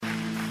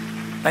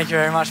Thank you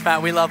very much,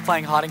 Matt. We love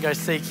playing hide and go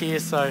seek here,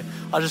 so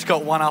I just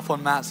got one up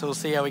on Matt, so we'll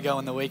see how we go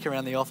in the week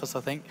around the office,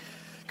 I think.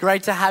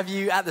 Great to have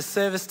you at the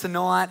service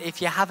tonight.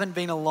 If you haven't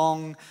been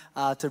along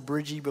to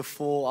Bridgie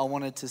before, I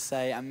wanted to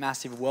say a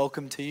massive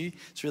welcome to you.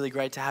 It's really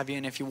great to have you.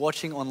 And if you're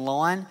watching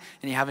online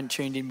and you haven't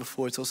tuned in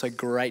before, it's also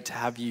great to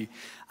have you.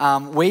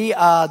 We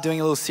are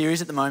doing a little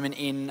series at the moment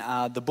in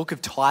the book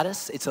of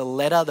Titus. It's a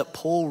letter that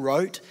Paul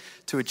wrote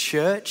to a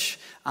church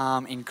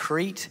in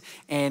Crete.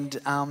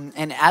 And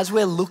as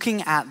we're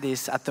looking at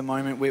this at the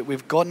moment,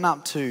 we've gotten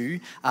up to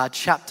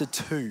chapter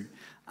 2.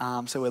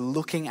 So we're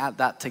looking at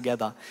that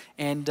together.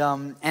 And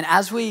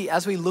as we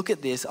look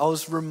at this, I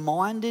was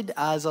reminded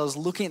as I was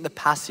looking at the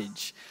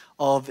passage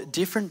of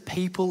different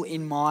people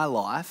in my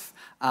life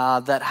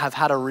that have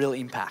had a real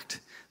impact,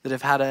 that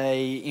have had an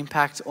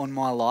impact on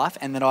my life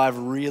and that I've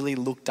really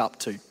looked up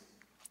to.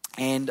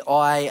 And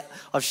I've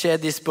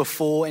shared this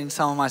before in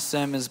some of my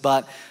sermons,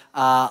 but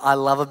I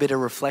love a bit of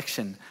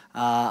reflection.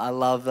 I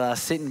love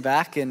sitting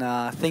back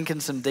and thinking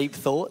some deep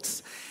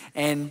thoughts.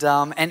 And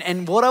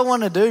what I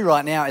want to do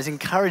right now is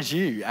encourage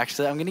you,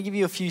 actually. I'm going to give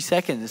you a few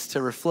seconds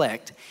to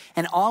reflect.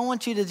 And I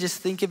want you to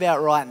just think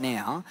about right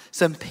now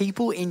some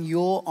people in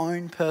your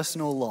own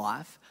personal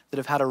life that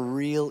have had a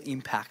real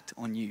impact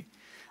on you.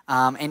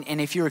 And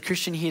if you're a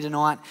Christian here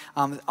tonight,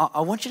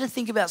 I want you to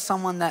think about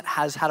someone that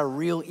has had a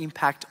real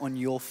impact on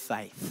your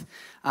faith.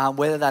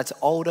 Whether that's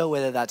older,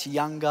 whether that's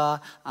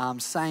younger,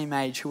 same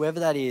age,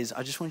 whoever that is,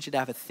 I just want you to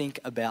have a think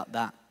about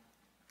that.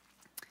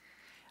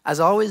 As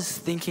I was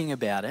thinking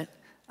about it,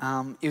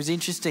 it was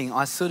interesting.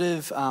 I sort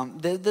of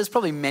there's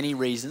probably many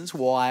reasons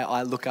why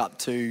I look up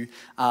to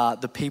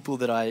the people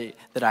that I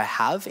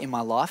have in my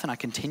life, and I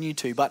continue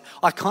to. But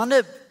I kind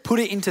of put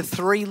it into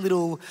three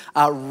little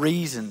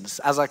reasons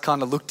as I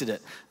kind of looked at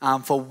it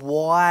for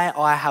why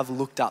I have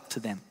looked up to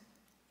them.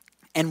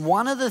 And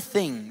one of the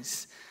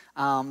things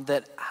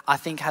that I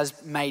think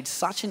has made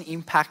such an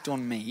impact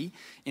on me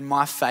in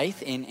my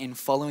faith in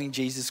following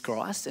Jesus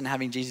Christ and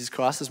having Jesus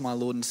Christ as my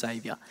Lord and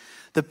Savior.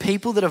 The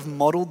people that have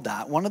modeled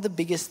that, one of the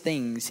biggest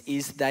things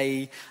is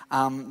they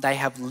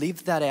have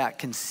lived that out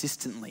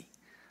consistently.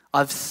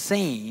 I've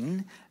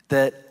seen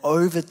that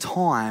over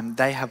time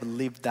they have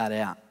lived that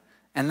out.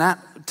 And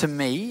that, to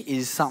me,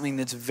 is something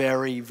that's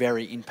very,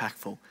 very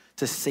impactful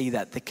to see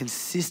that, the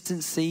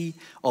consistency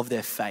of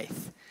their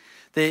faith.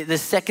 The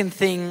second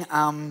thing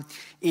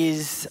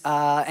is,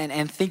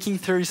 and thinking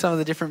through some of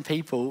the different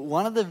people,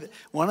 one of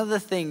the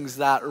things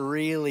that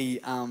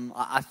really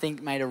I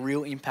think made a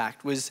real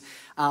impact was,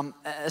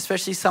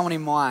 especially someone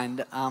in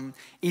mind,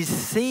 is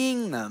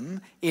seeing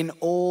them in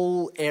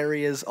all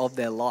areas of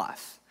their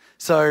life.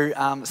 So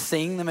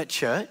seeing them at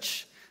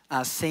church,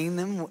 seeing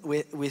them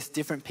with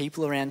different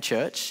people around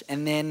church,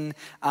 and then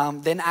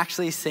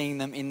actually seeing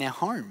them in their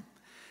home,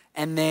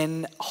 and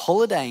then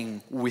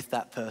holidaying with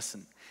that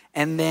person.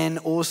 And then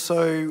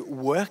also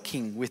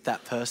working with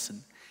that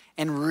person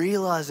and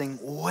realizing,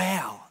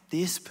 wow,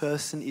 this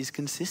person is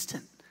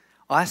consistent.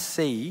 I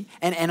see,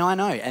 and I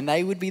know, and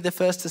they would be the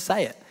first to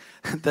say it,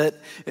 that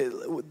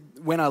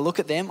when I look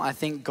at them, I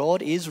think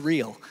God is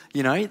real.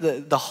 You know,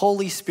 the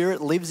Holy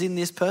Spirit lives in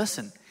this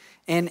person.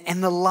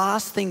 And the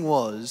last thing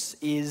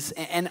is,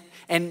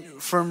 and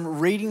from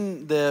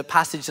reading the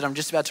passage that I'm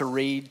just about to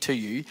read to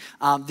you,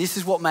 this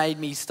is what made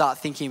me start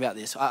thinking about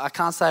this. I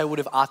can't say I would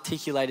have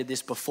articulated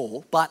this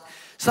before, but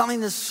something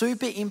that's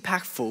super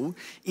impactful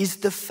is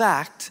the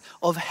fact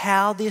of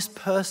how this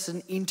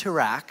person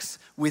interacts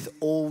with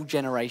all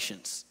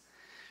generations.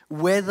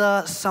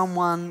 Whether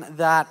someone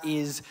that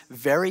is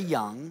very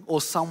young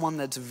or someone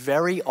that's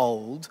very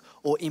old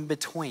or in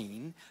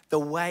between, the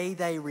way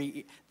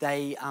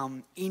they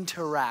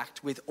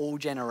interact with all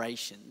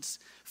generations,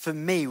 for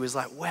me was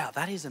like, wow,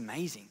 that is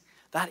amazing.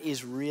 That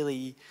is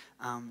really,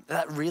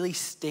 that really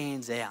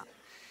stands out.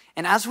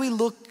 And as we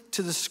look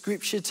to the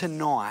scripture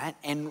tonight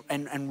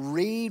and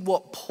read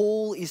what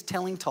Paul is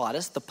telling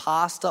Titus, the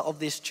pastor of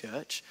this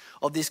church,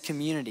 of this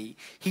community,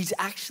 he's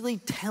actually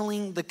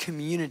telling the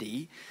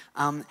community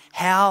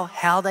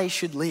how they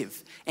should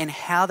live and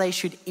how they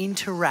should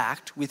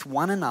interact with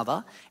one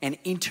another and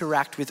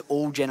interact with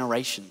all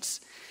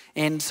generations.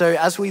 And so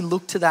as we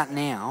look to that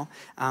now,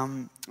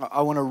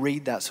 I want to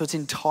read that. So it's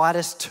in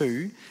Titus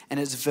 2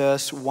 and it's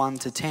verse 1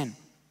 to 10.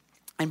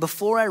 And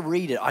before I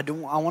read it, I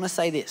want to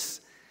say this.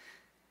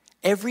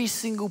 Every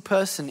single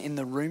person in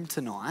the room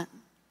tonight,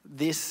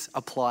 this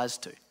applies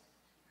to.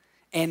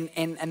 And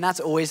that's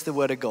always the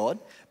word of God.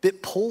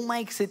 But Paul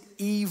makes it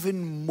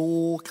even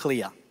more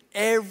clear.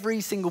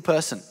 Every single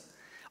person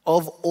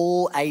of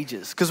all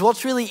ages. Because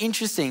what's really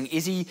interesting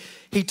is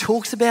he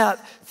talks about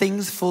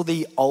things for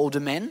the older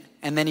men,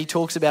 and then he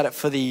talks about it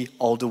for the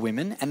older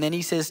women, and then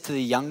he says to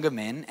the younger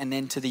men, and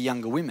then to the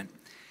younger women.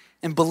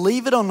 And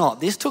believe it or not,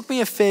 this took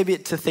me a fair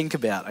bit to think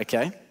about,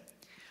 okay?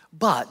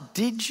 But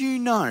did you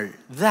know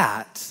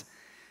that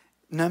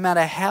no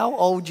matter how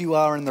old you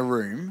are in the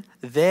room,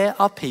 there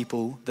are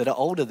people that are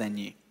older than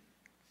you?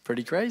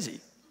 Pretty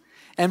crazy.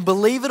 And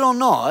believe it or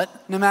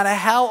not, no matter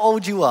how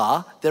old you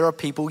are, there are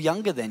people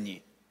younger than you.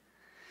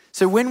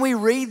 So when we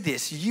read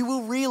this, you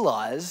will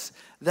realize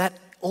that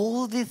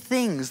all the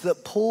things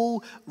that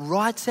Paul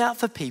writes out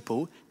for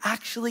people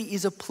actually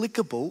is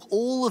applicable.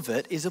 All of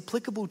it is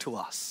applicable to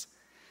us.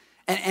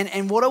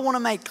 And what I want to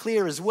make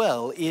clear as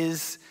well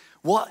is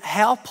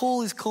how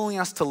Paul is calling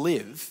us to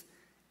live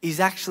is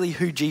actually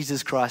who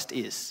Jesus Christ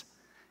is.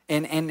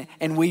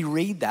 And we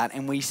read that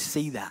and we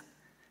see that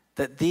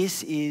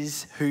this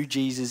is who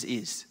Jesus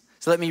is.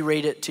 So let me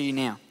read it to you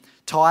now.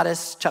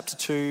 Titus chapter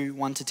 2,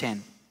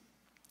 1-10.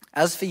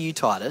 As for you,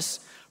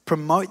 Titus,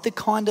 promote the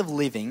kind of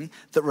living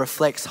that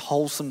reflects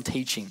wholesome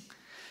teaching.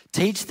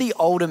 Teach the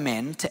older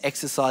men to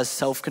exercise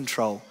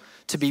self-control,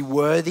 to be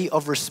worthy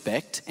of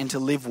respect, and to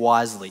live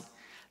wisely.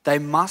 They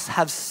must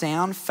have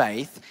sound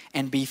faith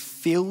and be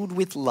filled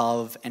with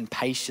love and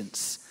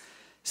patience.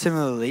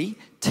 Similarly,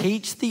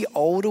 teach the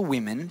older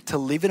women to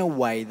live in a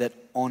way that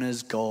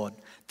honors God.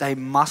 They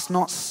must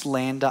not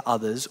slander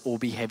others or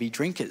be heavy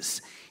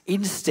drinkers.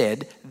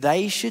 Instead,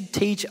 they should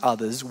teach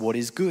others what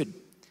is good.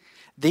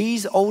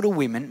 These older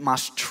women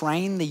must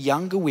train the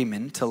younger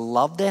women to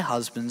love their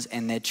husbands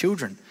and their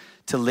children,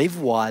 to live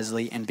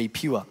wisely and be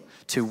pure,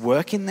 to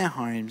work in their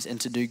homes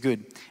and to do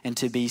good, and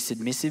to be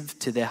submissive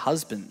to their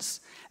husbands.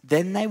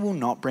 Then they will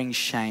not bring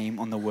shame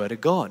on the word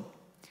of God.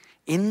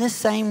 In the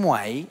same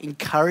way,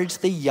 encourage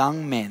the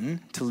young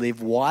men to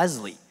live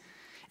wisely.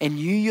 And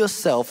you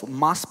yourself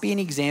must be an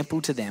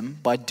example to them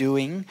by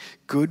doing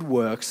good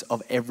works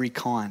of every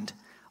kind.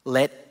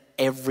 Let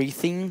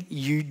everything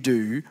you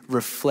do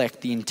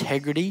reflect the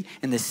integrity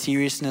and the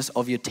seriousness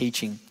of your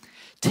teaching.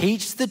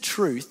 Teach the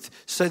truth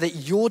so that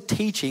your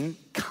teaching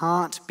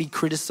can't be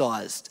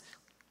criticized.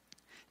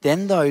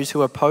 Then those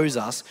who oppose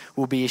us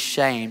will be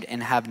ashamed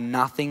and have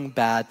nothing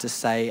bad to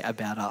say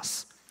about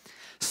us.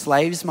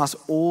 Slaves must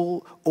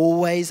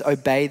always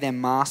obey their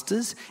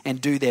masters and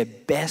do their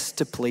best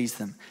to please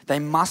them. They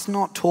must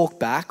not talk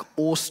back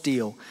or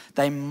steal.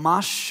 They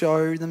must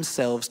show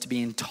themselves to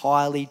be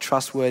entirely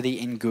trustworthy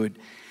and good.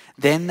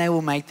 Then they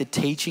will make the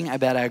teaching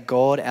about our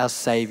God, our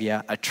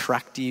Savior,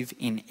 attractive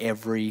in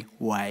every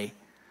way.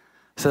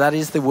 So that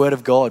is the word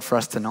of God for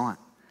us tonight.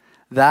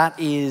 That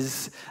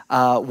is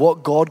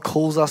what God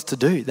calls us to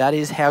do. That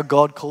is how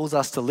God calls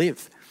us to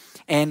live.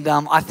 And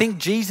I think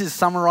Jesus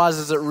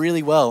summarizes it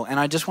really well. And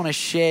I just want to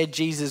share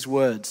Jesus'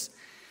 words.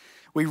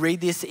 We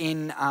read this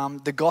in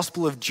the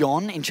Gospel of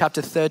John in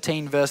chapter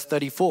 13, verse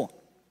 34.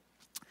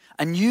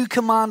 A new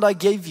command I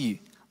give you,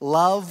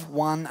 love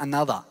one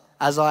another.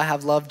 As I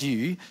have loved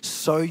you,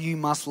 so you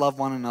must love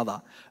one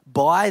another.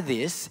 By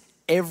this,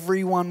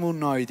 everyone will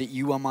know that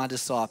you are my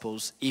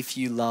disciples if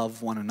you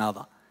love one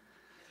another.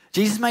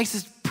 Jesus makes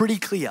it pretty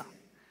clear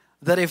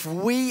that if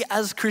we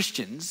as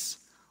Christians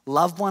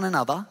love one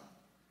another,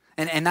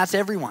 and that's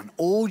everyone,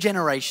 all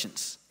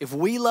generations, if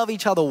we love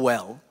each other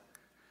well,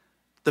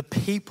 the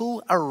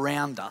people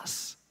around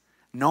us,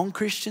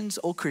 non-Christians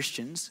or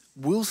Christians,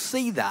 will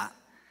see that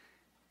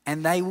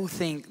and they will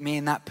think,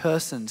 man, that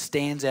person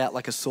stands out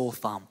like a sore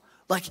thumb.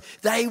 Like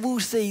they will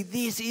see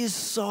this is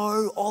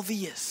so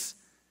obvious.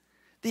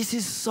 This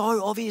is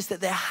so obvious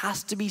that there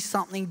has to be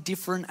something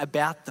different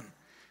about them.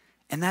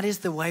 And that is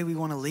the way we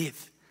want to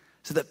live,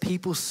 so that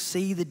people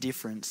see the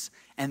difference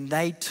and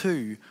they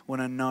too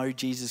want to know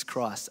Jesus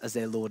Christ as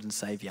their Lord and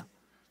Savior.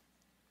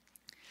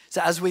 So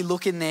as we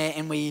look in there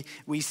and we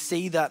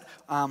see that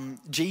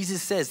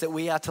Jesus says that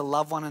we are to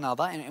love one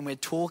another, and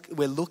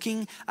we're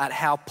looking at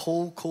how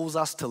Paul calls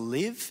us to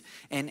live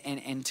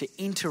and to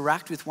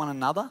interact with one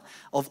another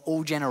of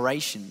all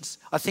generations.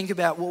 I think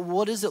about, well,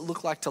 what does it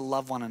look like to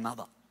love one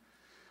another?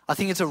 I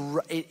think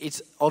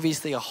it's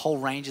obviously a whole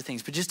range of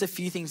things, but just a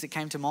few things that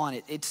came to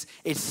mind. It's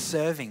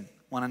serving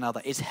one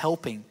another, it's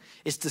helping,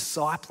 it's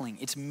discipling,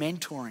 it's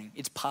mentoring,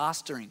 it's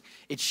pastoring,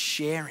 it's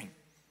sharing.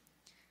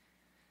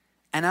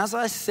 And as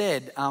I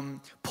said,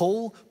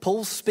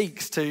 Paul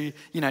speaks to,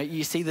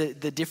 you see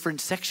the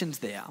different sections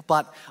there,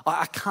 but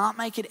I can't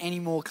make it any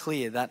more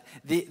clear that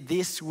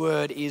this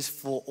word is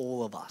for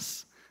all of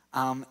us.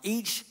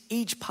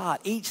 Each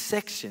part, each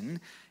section,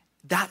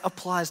 that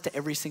applies to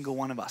every single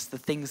one of us, the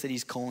things that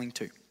he's calling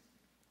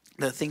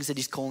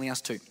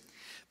us to.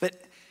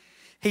 But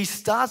he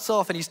starts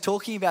off and he's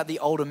talking about the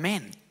older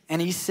men.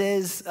 And he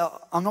says,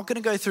 I'm not going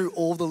to go through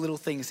all the little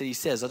things that he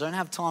says. I don't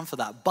have time for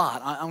that.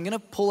 But I'm going to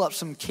pull up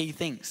some key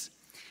things.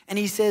 And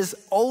he says,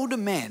 older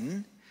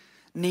men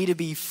need to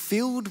be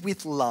filled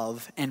with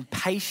love and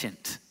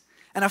patient.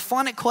 And I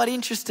find it quite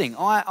interesting.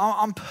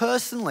 I'm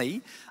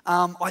personally,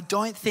 I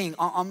don't think,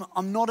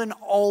 I'm not an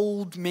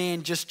old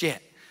man just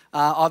yet.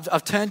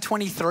 I've turned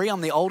 23.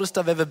 I'm the oldest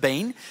I've ever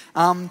been.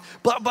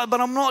 But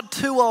I'm not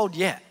too old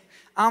yet.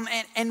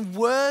 And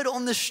word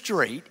on the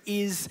street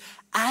is,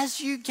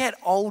 as you get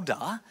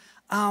older,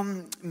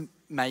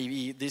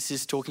 maybe this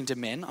is talking to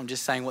men. I'm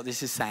just saying what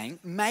this is saying.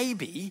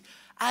 Maybe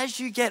as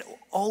you get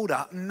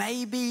older,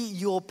 maybe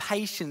your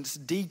patience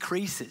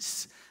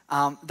decreases.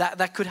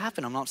 That could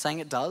happen. I'm not saying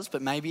it does,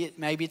 but maybe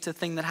it's a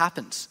thing that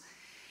happens.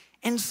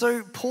 And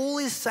so Paul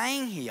is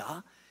saying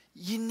here,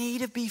 you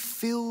need to be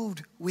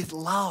filled with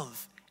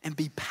love and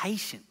be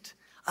patient.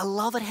 I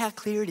love it how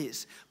clear it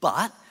is.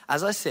 But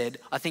as I said,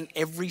 I think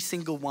every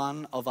single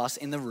one of us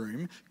in the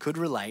room could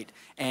relate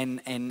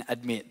and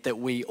admit that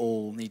we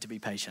all need to be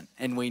patient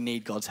and we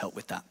need God's help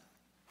with that.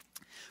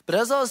 But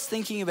as I was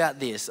thinking about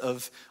this,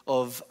 of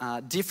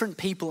different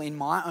people in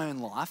my own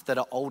life that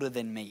are older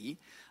than me,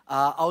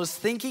 I was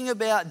thinking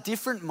about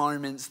different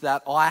moments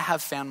that I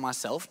have found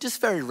myself just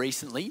very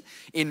recently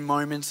in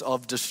moments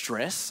of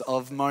distress,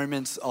 of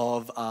moments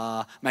of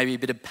maybe a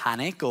bit of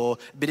panic or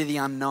a bit of the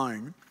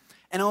unknown.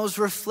 And I was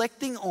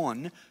reflecting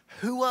on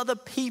who are the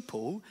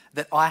people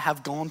that I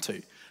have gone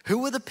to?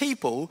 Who are the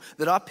people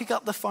that I pick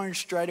up the phone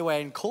straight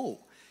away and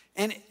call?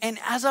 And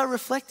as I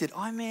reflected,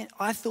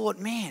 I thought,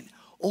 man,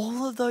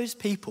 all of those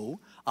people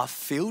are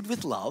filled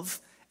with love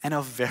and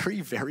are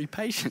very, very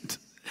patient.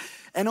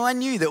 And I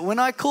knew that when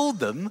I called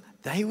them,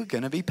 they were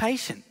going to be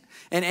patient.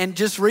 And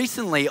just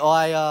recently,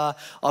 I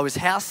was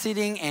house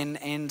sitting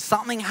and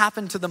something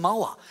happened to the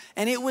mower.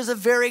 And it was a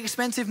very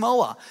expensive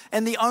mower.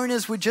 And the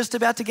owners were just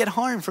about to get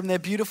home from their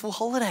beautiful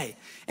holiday.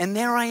 And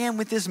there I am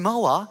with this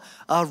mower,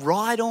 a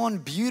ride-on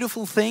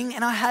beautiful thing,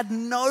 and I had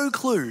no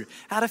clue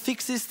how to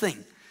fix this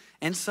thing.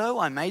 And so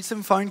I made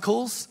some phone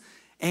calls,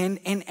 and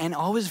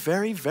I was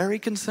very, very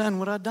concerned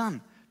what I'd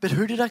done. But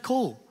who did I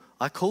call?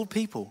 I called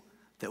people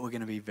that were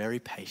going to be very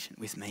patient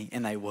with me,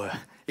 and they were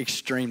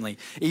extremely.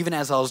 Even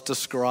as I was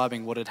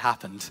describing what had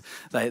happened,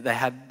 they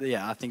had,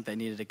 I think they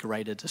needed a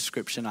greater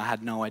description. I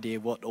had no idea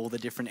what all the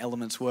different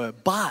elements were,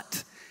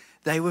 but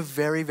they were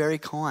very, very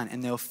kind,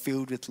 and they were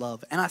filled with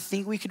love. And I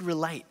think we could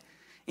relate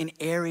in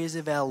areas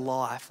of our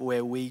life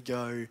where we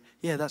go,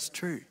 yeah, that's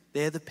true.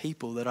 They're the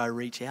people that I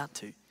reach out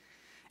to.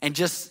 And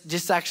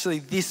just actually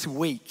this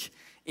week,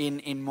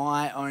 in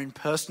my own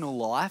personal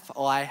life,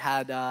 I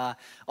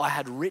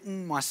had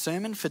written my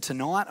sermon for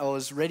tonight. I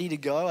was ready to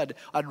go.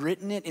 I'd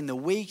written it in the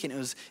week, and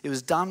it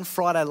was done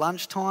Friday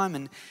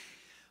lunchtime,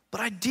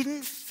 but I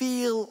didn't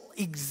feel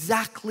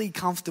exactly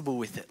comfortable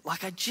with it.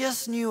 Like I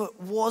just knew it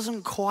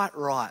wasn't quite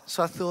right.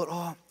 So I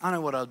thought, I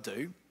know what I'll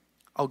do.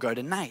 I'll go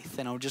to Nath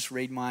and I'll just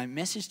read my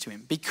message to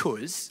him,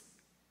 because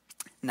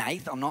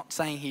Nath, I'm not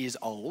saying he is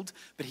old,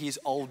 but he is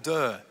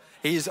older.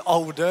 He is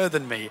older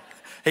than me.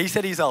 He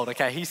said he's old.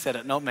 Okay, he said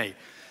it, not me.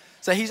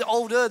 So he's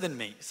older than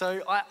me.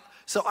 So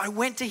I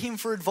went to him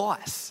for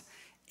advice.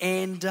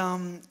 And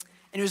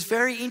it was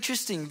very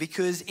interesting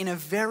because in a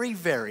very,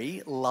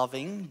 very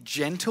loving,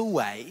 gentle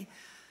way,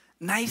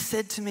 Nath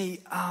said to me,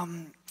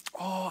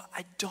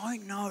 I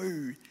don't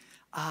know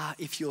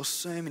if your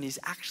sermon is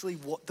actually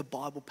what the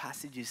Bible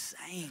passage is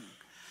saying.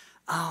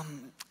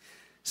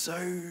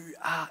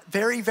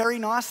 Very, very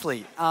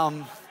nicely.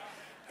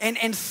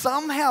 And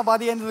somehow by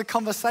the end of the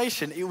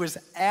conversation, it was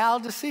our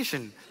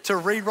decision to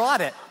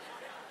rewrite it,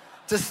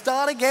 to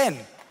start again.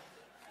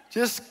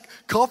 Just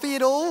copy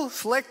it all,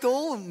 select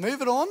all, and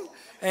move it on,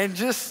 and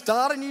just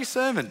start a new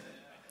sermon.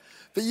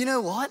 But you know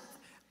what?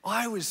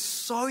 I was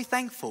so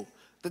thankful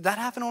that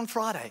happened on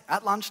Friday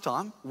at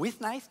lunchtime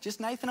with Nath, just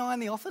Nath and I in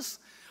the office,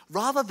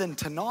 rather than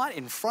tonight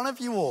in front of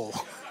you all.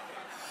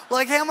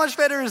 Like, how much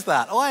better is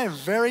that? I am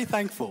very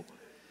thankful.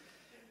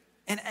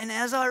 And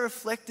as I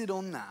reflected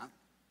on that,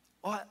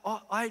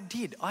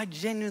 I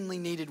genuinely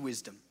needed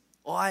wisdom.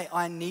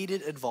 I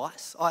needed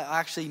advice. I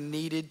actually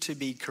needed to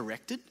be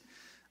corrected.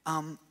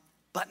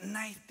 But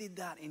Nath did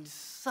that in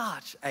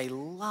such a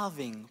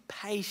loving,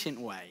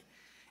 patient way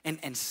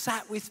and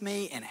sat with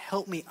me and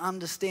helped me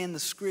understand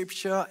the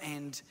scripture.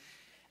 And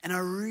I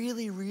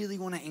really, really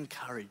want to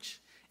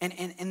encourage.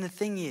 And the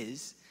thing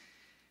is,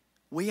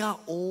 we are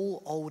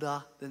all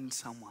older than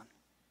someone.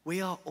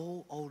 We are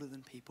all older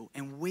than people,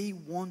 and we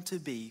want to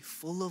be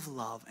full of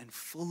love and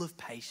full of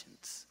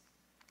patience.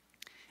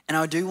 And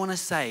I do want to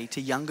say to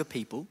younger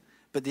people,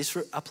 but this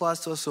applies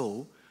to us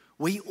all,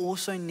 we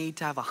also need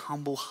to have a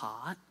humble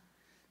heart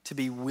to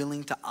be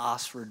willing to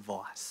ask for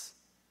advice.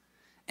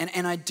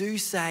 And I do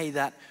say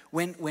that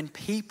when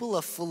people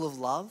are full of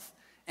love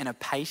and are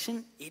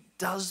patient, it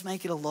does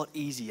make it a lot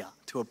easier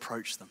to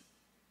approach them,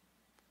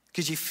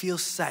 because you feel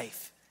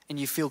safe and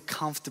you feel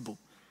comfortable.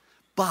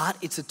 But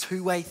it's a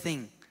two-way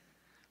thing.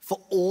 For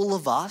all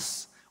of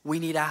us, we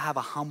need to have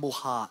a humble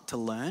heart to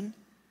learn,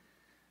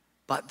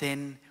 but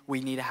then we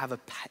need to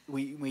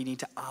we need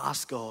to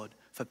ask God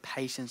for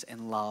patience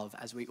and love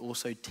as we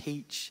also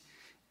teach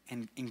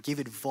and give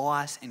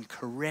advice and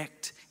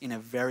correct in a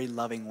very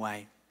loving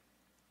way.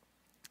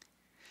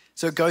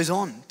 So it goes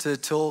on to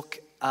talk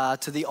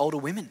to the older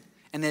women,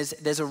 and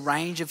there's a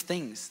range of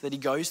things that he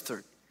goes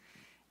through,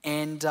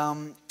 and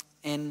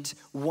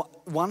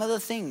one of the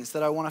things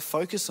that I want to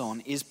focus on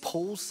is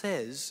Paul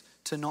says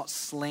to not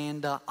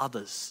slander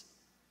others,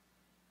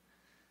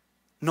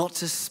 not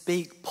to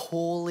speak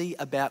poorly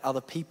about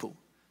other people,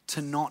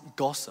 to not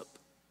gossip.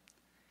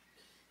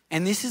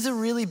 And this is a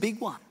really big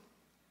one.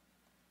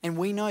 And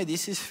we know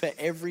this is for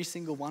every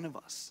single one of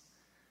us.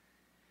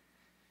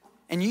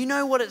 And you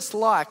know what it's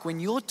like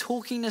when you're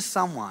talking to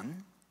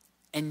someone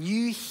and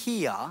you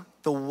hear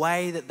the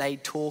way that they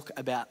talk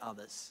about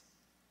others.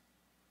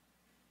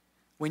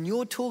 When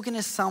you're talking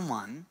to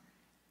someone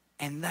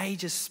and they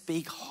just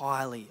speak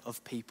highly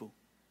of people.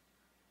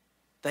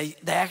 They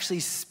actually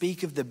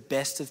speak of the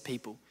best of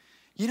people.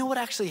 You know what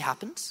actually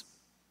happens?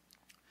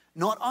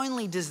 Not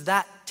only does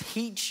that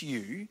teach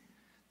you,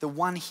 the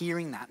one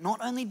hearing that, not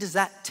only does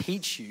that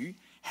teach you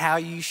how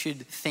you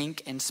should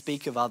think and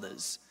speak of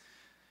others,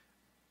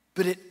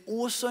 but it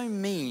also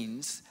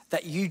means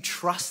that you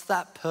trust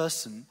that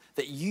person,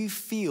 that you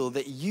feel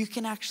that you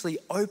can actually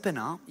open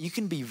up, you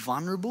can be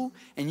vulnerable,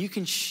 and you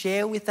can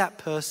share with that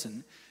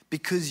person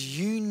because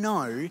you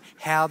know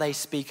how they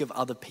speak of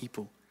other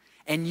people.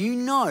 And you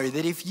know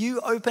that if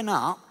you open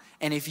up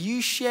and if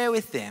you share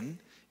with them,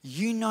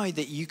 you know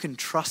that you can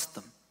trust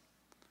them.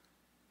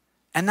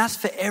 And that's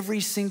for every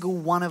single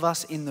one of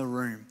us in the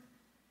room.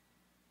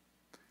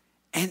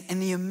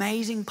 And the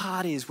amazing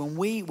part is when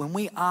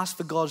we ask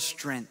for God's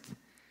strength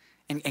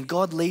and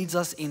God leads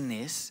us in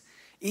this,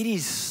 it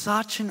is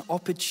such an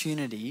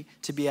opportunity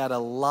to be able to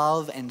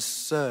love and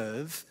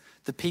serve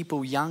the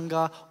people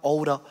younger,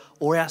 older,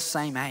 or our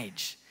same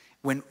age.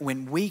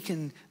 When we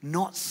can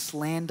not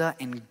slander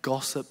and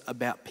gossip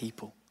about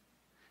people.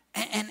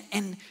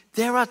 And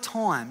there are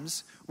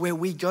times where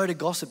we go to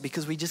gossip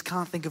because we just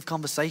can't think of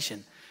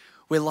conversation.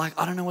 We're like,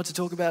 I don't know what to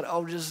talk about.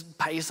 I'll just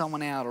pay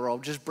someone out or I'll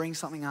just bring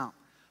something up.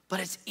 But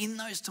it's in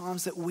those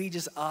times that we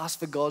just ask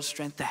for God's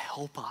strength to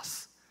help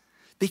us.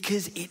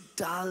 Because it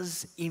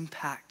does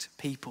impact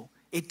people.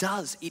 It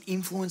does. It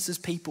influences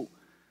people.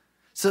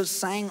 So it's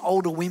saying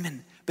older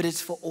women, but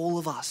it's for all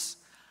of us.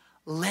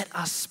 Let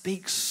us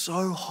speak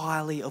so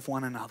highly of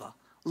one another.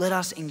 Let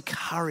us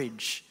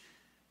encourage.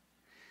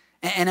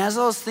 And as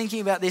I was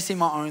thinking about this in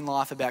my own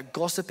life, about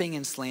gossiping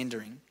and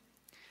slandering,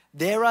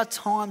 there are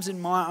times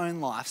in my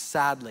own life,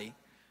 sadly,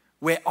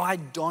 where I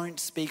don't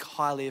speak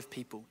highly of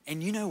people.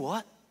 And you know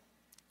what?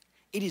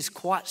 It is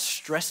quite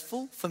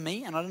stressful for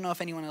me, and I don't know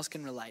if anyone else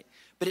can relate,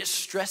 but it's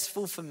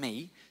stressful for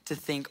me to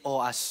think, oh,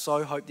 I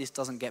so hope this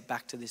doesn't get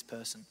back to this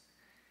person.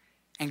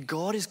 And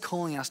God is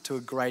calling us to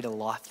a greater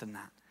life than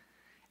that.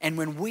 And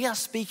when we are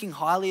speaking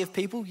highly of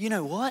people, you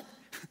know what?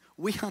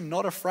 We are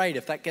not afraid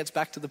if that gets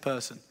back to the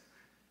person.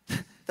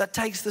 That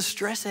takes the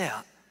stress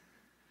out.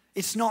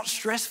 It's not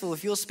stressful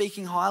if you're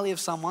speaking highly of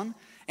someone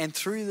and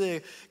through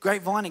the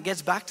grapevine it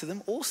gets back to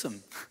them.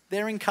 Awesome.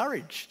 They're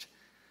encouraged.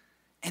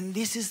 And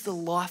this is the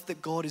life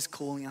that God is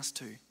calling us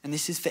to. And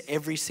this is for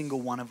every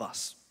single one of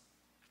us.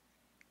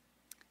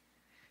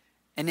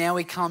 And now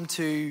we come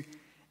to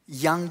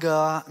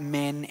younger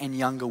men and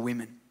younger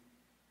women.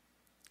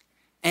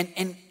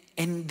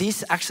 And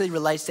this actually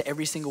relates to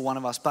every single one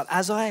of us. But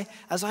as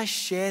I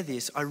share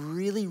this, I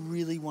really,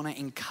 really want to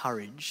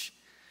encourage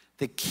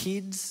the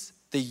kids,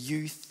 the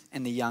youth,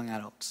 and the young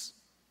adults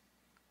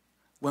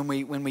when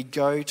we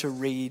go to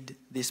read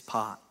this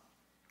part.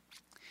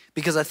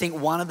 Because I think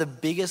one of the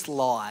biggest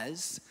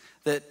lies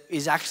that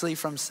is actually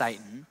from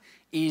Satan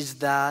is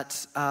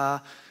that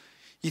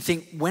you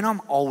think when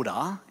I'm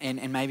older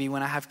and maybe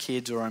when I have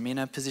kids or I'm in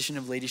a position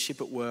of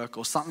leadership at work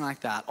or something like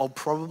that, I'll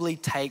probably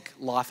take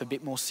life a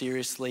bit more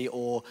seriously,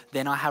 or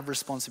then I have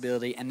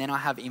responsibility and then I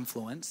have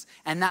influence.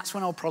 And that's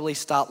when I'll probably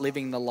start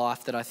living the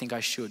life that I think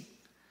I should.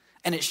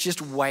 And it's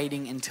just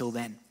waiting until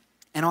then.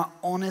 And I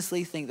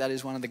honestly think that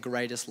is one of the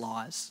greatest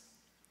lies.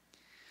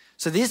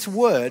 So this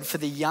word for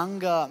the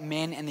younger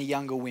men and the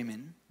younger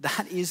women,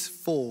 that is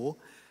for,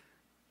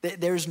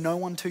 there is no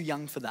one too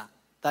young for that.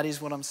 That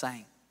is what I'm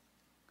saying.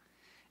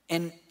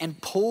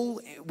 And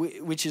Paul,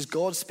 which is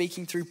God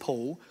speaking through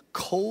Paul,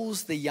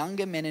 calls the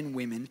younger men and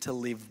women to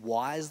live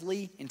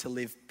wisely and to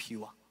live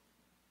pure.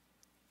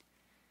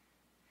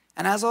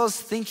 And as I was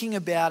thinking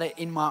about it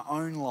in my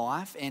own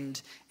life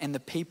and the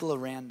people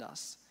around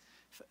us,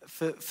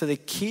 for the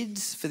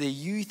kids, for the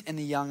youth and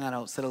the young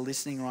adults that are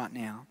listening right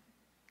now,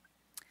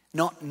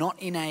 not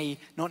in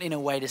a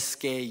way to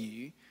scare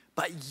you,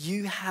 but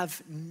you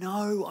have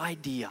no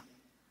idea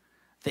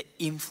the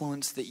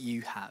influence that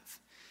you have.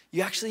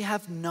 You actually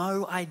have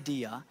no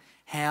idea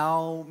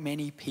how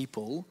many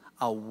people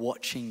are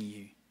watching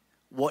you,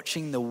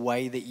 watching the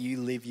way that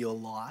you live your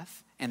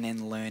life and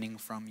then learning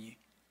from you.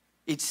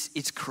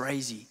 It's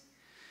crazy.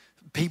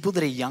 People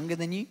that are younger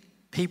than you,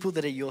 people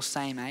that are your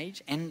same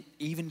age, and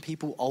even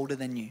people older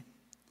than you.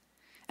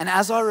 And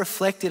as I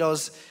reflected, I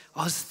was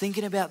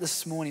thinking about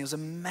this morning. It was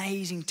an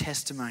amazing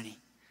testimony.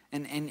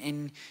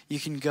 And you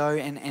can go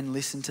and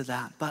listen to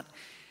that. But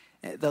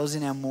that was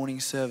in our morning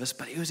service.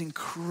 But it was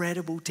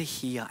incredible to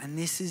hear. And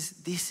this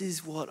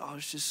is what I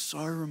was just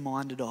so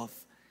reminded of,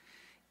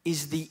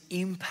 is the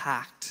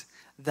impact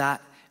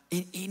that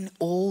in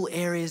all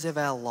areas of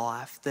our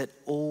life, that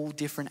all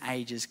different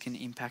ages can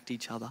impact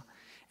each other.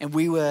 And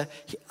we were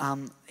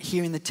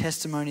hearing the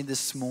testimony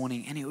this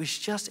morning, and it was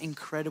just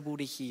incredible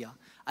to hear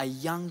a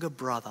younger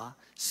brother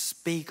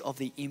speak of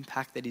the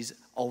impact that his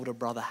older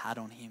brother had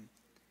on him.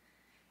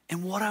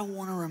 And what I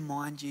want to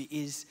remind you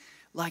is,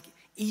 like,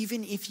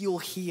 even if you're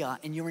here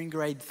and you're in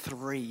grade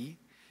 3,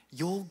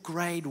 your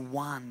grade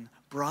 1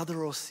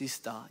 brother or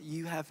sister,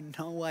 you have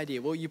no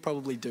idea. Well, you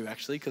probably do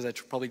actually, because they're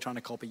probably trying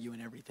to copy you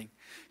and everything,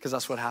 because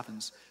that's what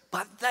happens.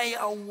 But they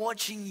are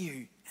watching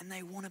you and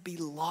they want to be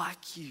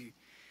like you.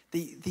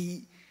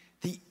 The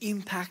The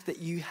impact that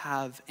you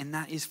have, and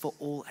that is for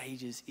all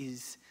ages,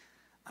 is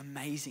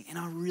amazing. And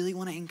I really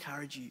want to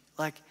encourage you.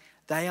 Like,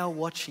 they are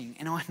watching,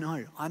 and I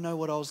know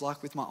what I was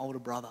like with my older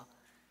brother.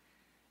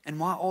 And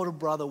my older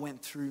brother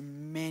went through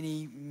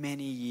many,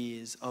 many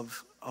years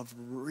of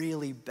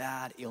really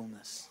bad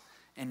illness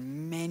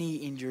and many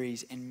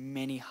injuries and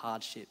many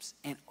hardships.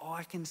 And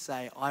I can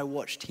say I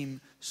watched him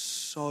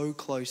so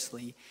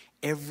closely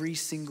every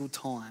single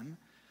time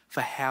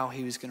for how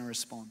he was going to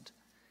respond.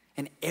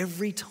 And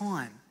every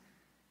time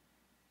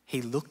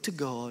he looked to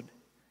God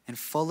and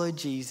followed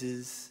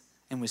Jesus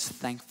and was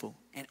thankful.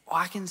 And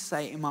I can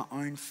say in my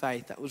own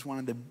faith, that was one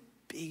of the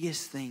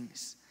biggest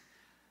things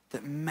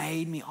that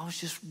made me, I was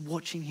just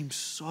watching him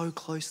so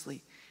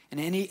closely.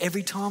 And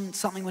every time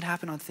something would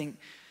happen, I'd think,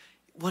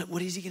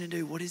 what is he going to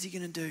do? What is he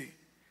going to do?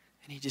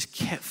 And he just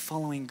kept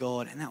following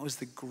God. And that was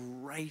the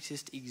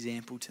greatest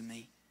example to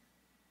me.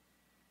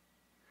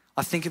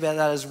 I think about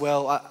that as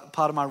well.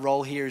 Part of my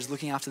role here is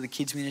looking after the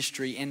kids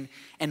ministry.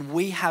 And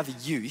we have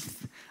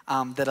youth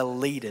that are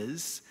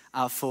leaders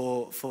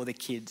for the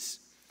kids.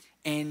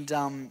 And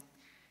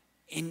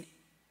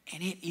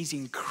it is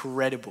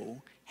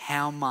incredible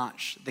how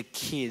much the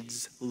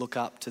kids look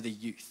up to the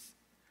youth.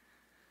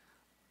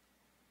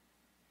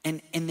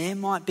 And there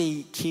might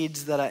be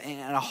kids that are in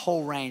a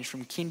whole range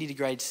from kindy to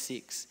grade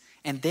 6,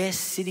 and they're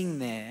sitting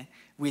there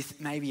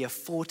with maybe a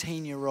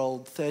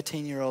 14-year-old,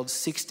 13-year-old,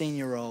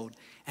 16-year-old,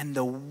 and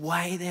the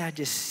way they are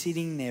just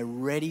sitting there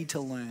ready to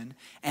learn,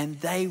 and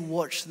they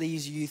watch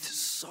these youth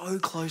so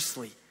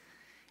closely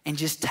and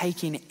just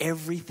take in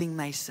everything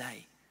they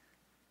say.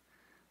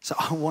 So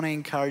I want to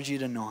encourage you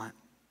tonight,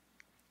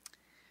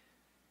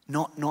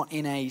 not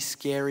in a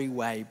scary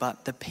way,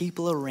 but the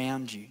people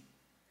around you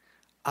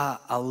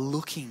are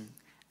looking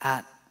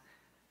at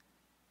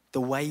the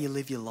way you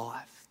live your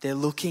life. They're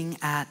looking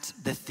at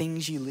the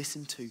things you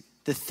listen to,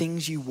 the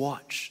things you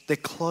watch, the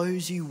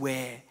clothes you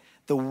wear,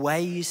 the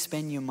way you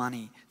spend your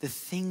money, the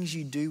things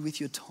you do with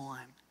your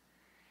time.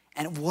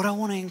 And what I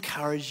want to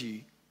encourage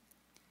you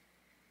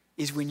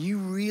is when you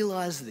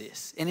realize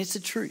this, and it's the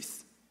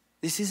truth,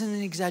 this isn't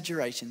an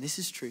exaggeration, this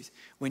is truth.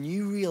 When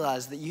you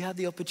realize that you have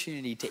the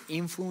opportunity to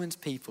influence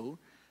people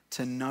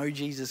to know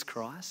Jesus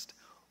Christ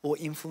or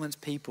influence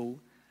people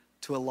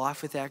to a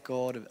life without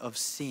God of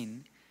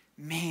sin,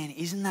 man,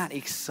 isn't that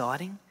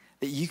exciting?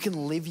 That you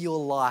can live your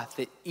life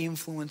that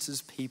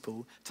influences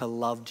people to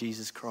love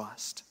Jesus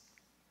Christ.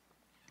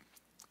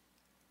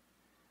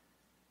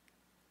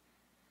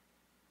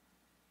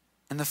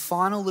 And the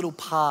final little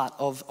part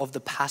of the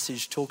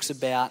passage talks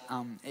about,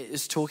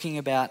 is talking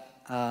about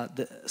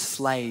the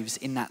slaves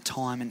in that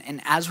time.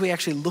 And as we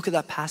actually look at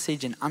that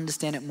passage and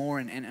understand it more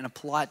and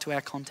apply it to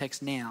our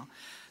context now,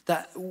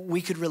 that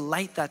we could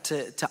relate that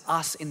to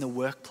us in the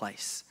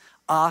workplace.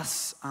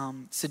 Us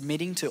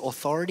submitting to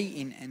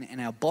authority in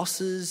our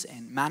bosses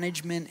and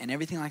management and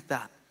everything like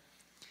that.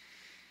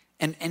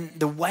 And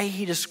the way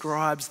he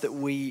describes that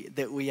we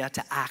are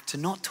to act, to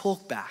not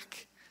talk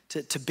back,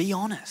 to be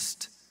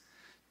honest,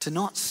 to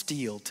not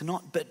steal,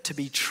 but to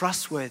be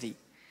trustworthy.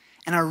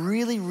 And I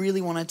really,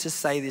 really wanted to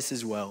say this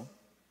as well.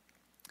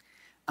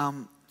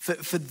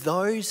 For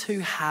those who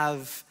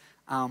have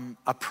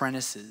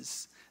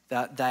apprentices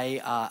that they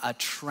are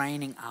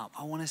training up,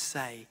 I want to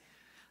say,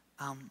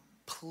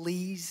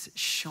 please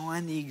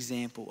shine the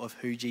example of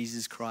who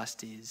Jesus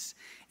Christ is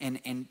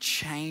and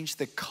change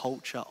the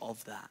culture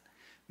of that.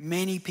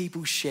 Many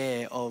people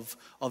share of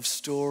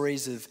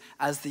stories of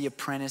as the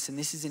apprentice, and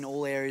this is in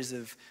all areas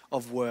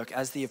of work,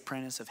 as the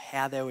apprentice of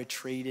how they were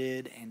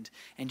treated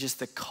and just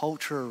the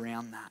culture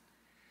around that.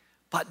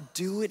 But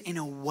do it in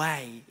a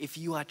way, if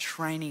you are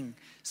training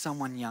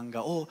someone younger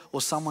or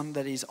someone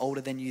that is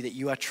older than you that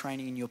you are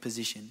training in your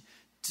position,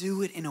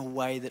 do it in a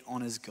way that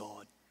honors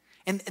God.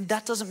 And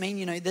that doesn't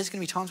mean, there's going to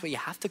be times where you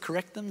have to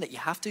correct them, that you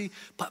have to,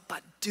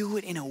 but do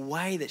it in a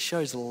way that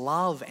shows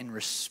love and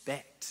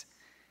respect.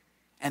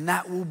 And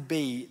that will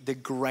be the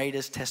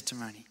greatest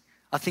testimony.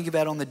 I think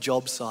about on the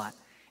job site.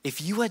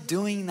 If you are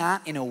doing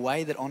that in a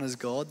way that honors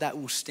God, that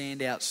will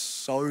stand out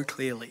so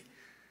clearly.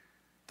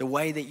 The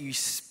way that you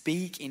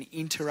speak and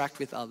interact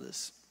with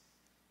others.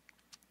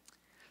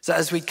 So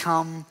as we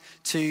come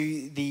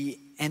to the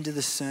end of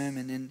the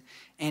sermon,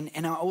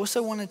 and I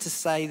also wanted to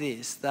say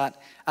this,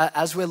 that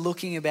as we're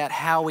looking about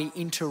how we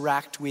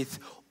interact with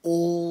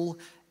all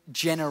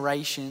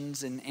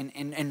generations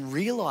and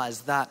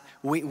realize that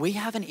we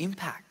have an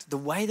impact, the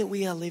way that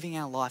we are living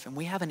our life, and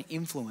we have an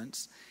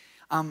influence.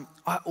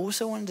 I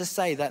also wanted to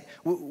say that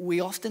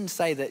we often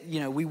say that,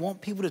 we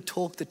want people to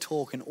talk the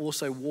talk and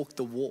also walk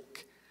the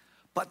walk.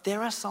 But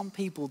there are some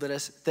people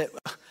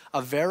that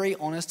are very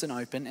honest and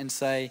open and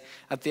say,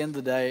 at the end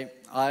of the day,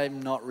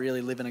 I'm not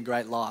really living a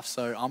great life,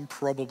 so I'm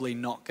probably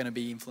not going to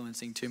be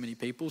influencing too many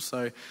people,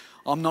 so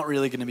I'm not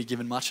really going to be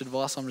given much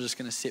advice, I'm just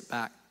going to sit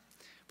back.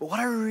 But what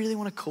I really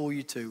want to call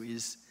you to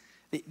is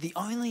the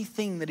only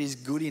thing that is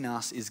good in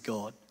us is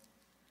God.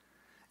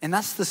 And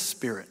that's the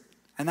Spirit.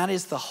 And that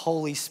is the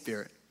Holy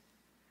Spirit.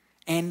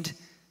 And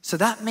So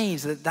that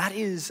means that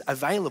is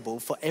available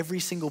for every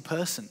single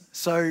person.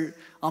 So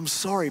I'm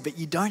sorry, but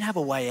you don't have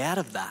a way out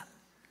of that.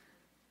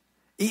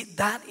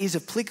 That is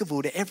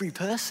applicable to every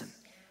person.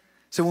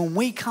 So when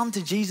we come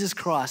to Jesus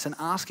Christ and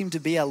ask him to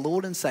be our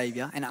Lord and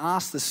Savior and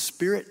ask the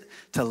Spirit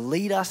to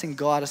lead us and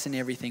guide us in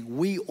everything,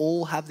 we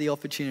all have the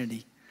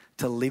opportunity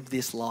to live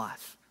this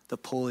life that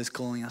Paul is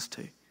calling us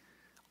to.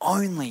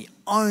 Only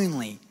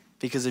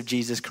because of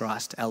Jesus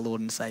Christ, our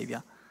Lord and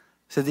Savior.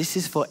 So this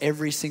is for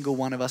every single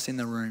one of us in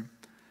the room.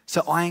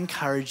 So I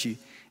encourage you.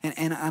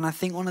 And I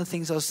think one of the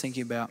things I was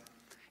thinking about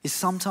is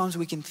sometimes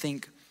we can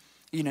think,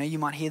 you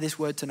might hear this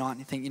word tonight and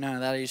you think,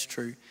 that is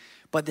true.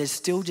 But there's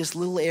still just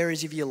little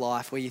areas of your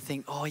life where you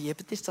think, oh yeah,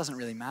 but this doesn't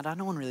really matter.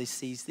 No one really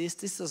sees this.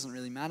 This doesn't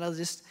really matter.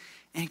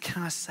 And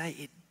can I say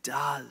it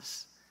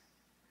does?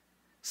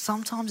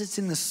 Sometimes it's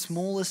in the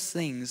smallest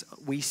things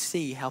we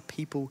see how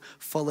people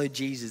follow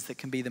Jesus that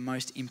can be the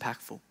most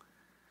impactful.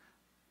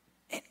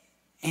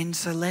 And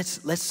so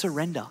let's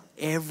surrender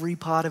every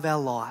part of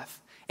our life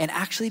and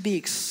actually be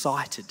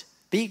excited.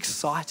 Be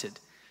excited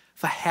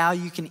for how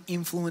you can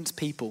influence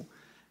people,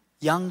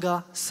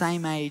 younger,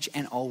 same age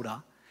and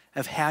older,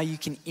 of how you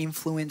can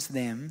influence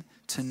them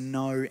to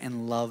know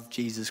and love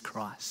Jesus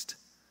Christ.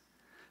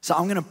 So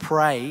I'm going to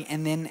pray,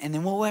 and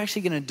then what we're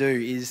actually going to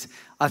do is,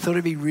 I thought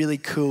it'd be really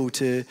cool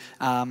to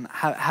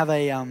have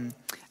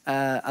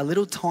a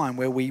little time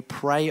where we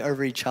pray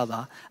over each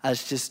other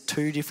as just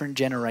two different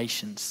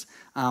generations.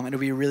 It'll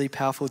be a really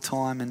powerful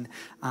time, and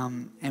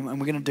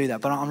we're going to do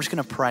that. But I'm just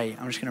going to pray.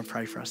 I'm just going to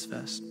pray for us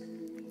first.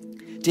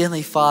 Dear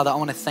Heavenly Father, I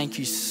want to thank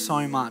you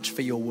so much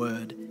for your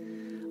word.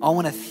 I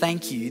want to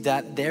thank you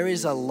that there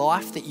is a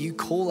life that you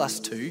call us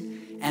to,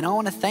 and I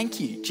want to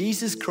thank you,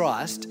 Jesus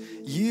Christ,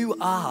 you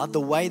are the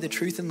way, the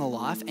truth, and the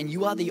life, and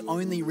you are the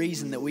only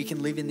reason that we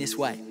can live in this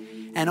way.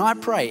 And I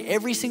pray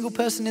every single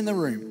person in the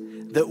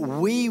room that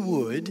we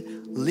would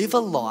live a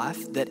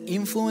life that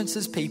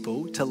influences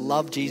people to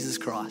love Jesus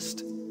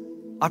Christ.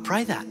 I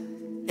pray that.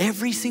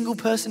 Every single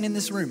person in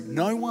this room,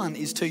 no one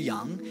is too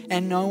young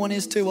and no one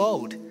is too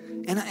old.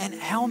 And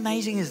how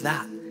amazing is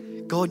that?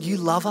 God, you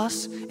love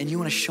us and you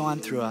want to shine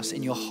through us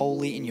in your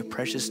holy, in your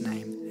precious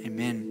name.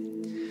 Amen.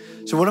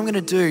 So what I'm going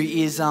to do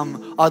is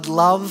I'd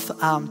love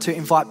to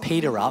invite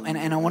Peter up, and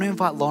I want to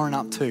invite Lauren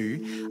up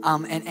too.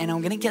 And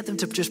I'm going to get them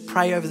to just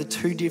pray over the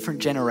two different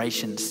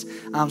generations.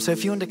 So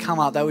if you want to come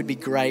up, that would be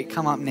great.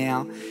 Come up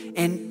now.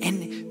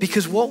 And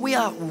because what we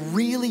are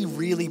really,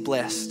 really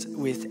blessed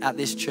with at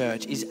this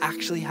church is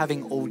actually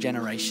having all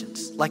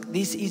generations. Like,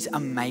 this is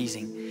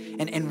amazing.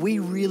 And we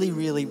really,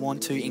 really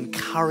want to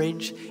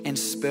encourage and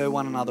spur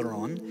one another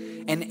on.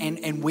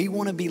 And we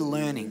want to be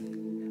learning.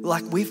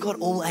 Like, we've got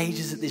all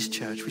ages at this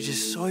church, which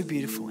is so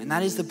beautiful. And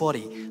that is the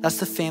body. That's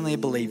the family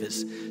of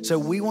believers. So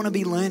we want to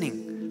be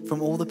learning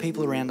from all the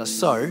people around us.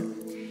 So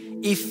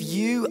if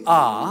you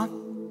are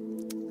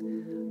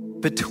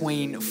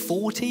between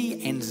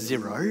 40 and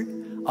 0,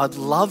 I'd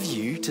love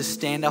you to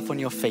stand up on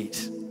your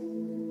feet.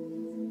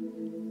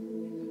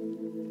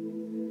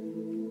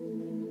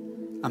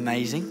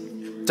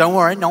 Amazing. Don't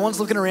worry, no one's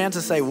looking around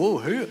to say, whoa,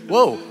 who?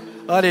 Whoa,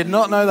 I did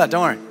not know that.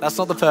 Don't worry, that's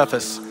not the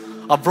purpose.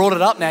 I brought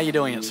it up, now you're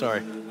doing it,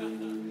 sorry.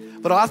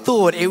 But I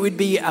thought it would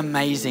be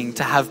amazing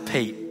to have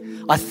Pete.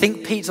 I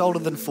think Pete's older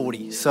than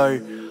 40, so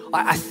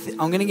I'm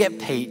going to get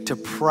Pete to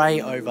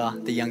pray over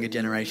the younger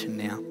generation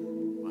now.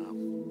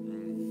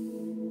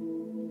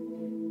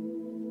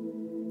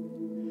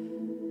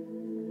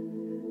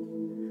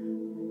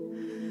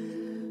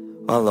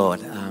 Oh Lord,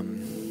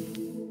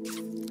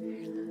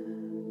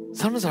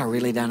 sometimes I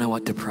really don't know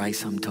what to pray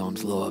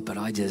sometimes, Lord, but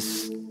I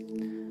just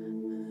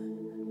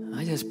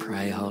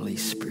pray, Holy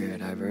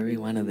Spirit, over every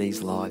one of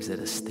these lives that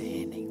are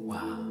standing.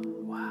 Wow.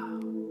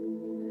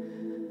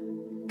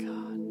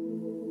 God.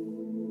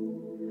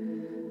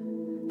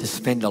 To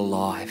spend a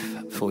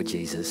life for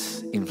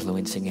Jesus,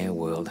 influencing our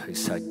world who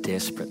so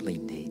desperately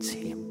needs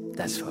him.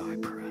 That's why I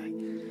pray.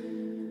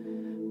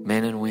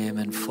 Men and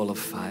women full of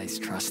faith,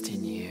 trust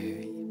in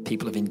you.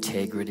 People of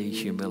integrity,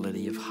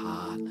 humility of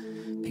heart.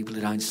 People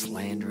who don't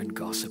slander and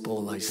gossip.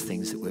 All those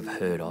things that we've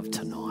heard of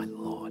tonight,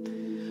 Lord.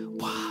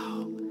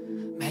 Wow.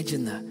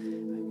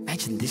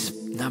 Imagine this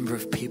number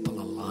of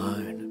people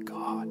alone,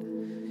 God,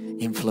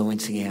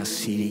 influencing our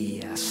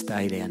city, our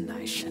state, our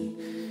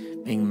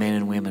nation, being men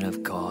and women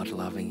of God,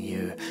 loving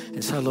you.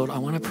 And so, Lord, I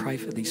want to pray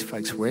for these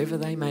folks, wherever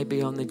they may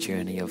be on the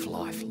journey of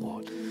life,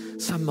 Lord.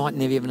 Some might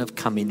never even have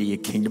come into your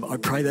kingdom. I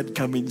pray they'd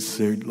come in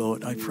soon,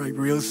 Lord. I pray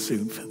real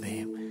soon for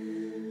them.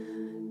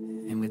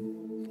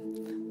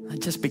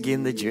 And just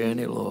begin the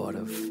journey, Lord,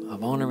 of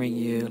honouring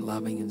you,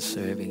 loving and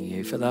serving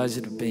you. For those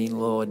that have been,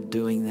 Lord,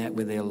 doing that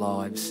with their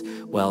lives,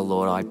 well,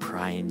 Lord, I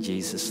pray in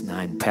Jesus'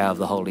 name, power of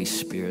the Holy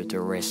Spirit to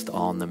rest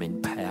on them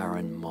in power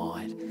and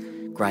might,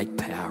 great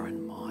power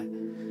and might.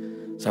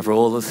 So for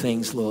all the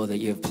things, Lord, that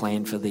you have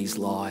planned for these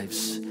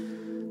lives,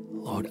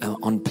 Lord,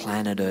 on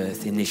planet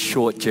Earth, in this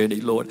short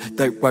journey, Lord,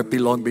 they won't be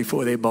long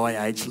before they're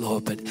my age,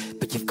 Lord,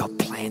 but you've got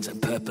plans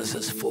and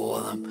purposes for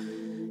them.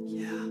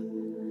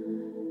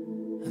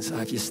 And And so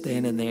if you're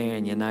standing there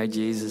and you know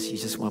Jesus, you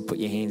just want to put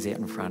your hands out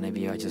in front of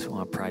you. I just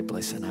want to pray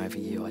blessing over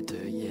you. I do,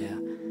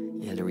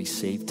 yeah, to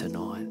receive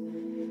tonight.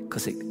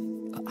 Because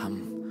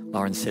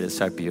Lauren said it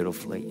so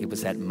beautifully. It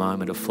was that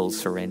moment of full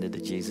surrender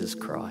to Jesus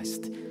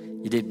Christ.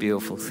 You did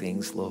beautiful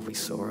things, Lord. We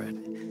saw it.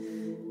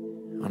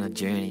 On a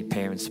journey,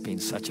 parents have been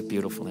such a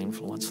beautiful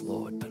influence,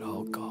 Lord. But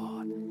oh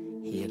God,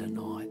 here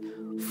tonight,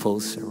 full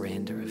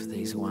surrender of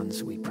these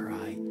ones, we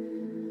pray,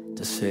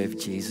 to serve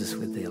Jesus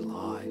with their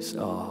lives.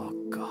 Oh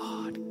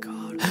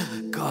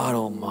God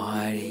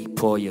Almighty,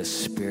 pour your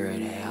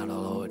Spirit out, oh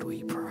Lord,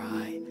 we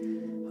pray.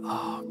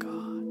 Oh God.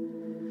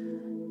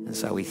 And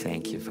so we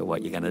thank you for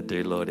what you're going to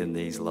do, Lord, in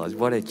these lives.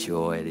 What a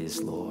joy it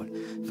is, Lord,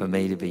 for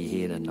me to be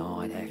here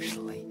tonight,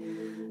 actually,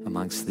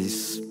 amongst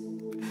this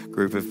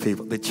group of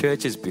people. The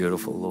church is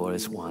beautiful, Lord.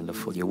 It's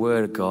wonderful. Your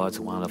word of God's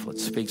wonderful. It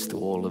speaks to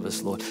all of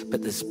us, Lord.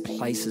 But there's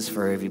places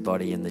for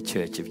everybody in the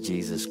church of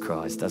Jesus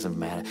Christ. Doesn't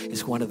matter.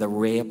 It's one of the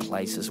rare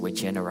places where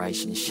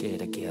generations share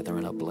together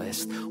and are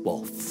blessed.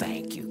 Well,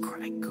 thank you,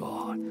 great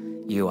God.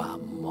 You are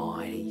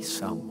mighty,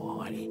 so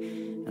mighty.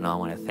 And I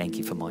want to thank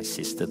you for my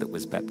sister that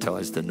was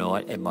baptized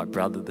tonight and my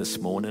brother this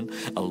morning,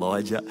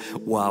 Elijah.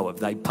 Wow, have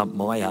they pumped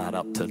my heart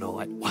up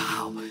tonight.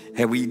 Wow.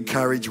 How we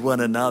encourage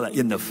one another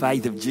in the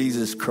faith of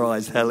Jesus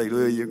Christ.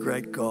 Hallelujah,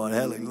 great God.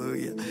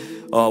 Hallelujah.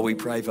 Oh, we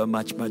pray for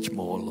much, much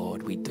more,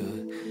 Lord. We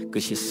do.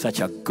 Because you're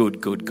such a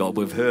good, good God.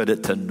 We've heard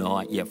it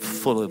tonight. You're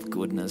full of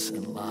goodness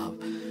and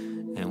love.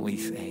 And we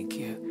thank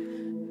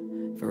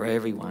you for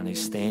everyone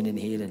who's standing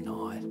here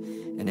tonight.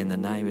 And in the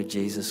name of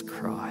Jesus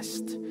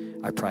Christ,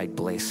 I pray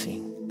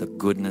blessing, the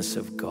goodness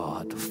of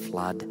God to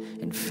flood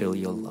and fill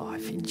your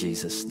life in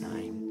Jesus'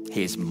 name.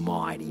 His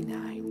mighty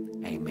name.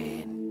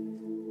 Amen.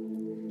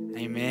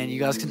 Amen. You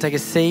guys can take a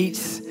seat.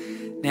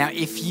 Now,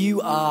 if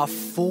you are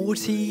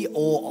 40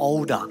 or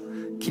older,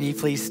 can you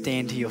please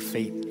stand to your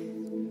feet?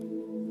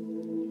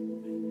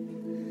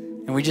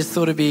 And we just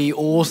thought it'd be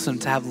awesome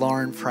to have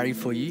Lauren pray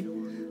for you.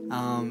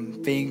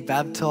 Being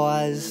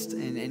baptized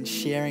and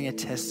sharing a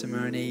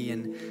testimony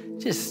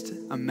and just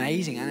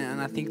amazing.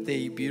 And I think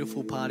the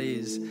beautiful part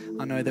is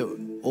I know that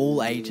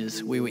all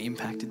ages we were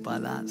impacted by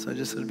that. So I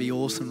just thought it'd be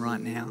awesome right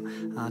now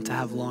to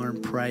have Lauren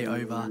pray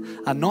over,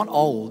 not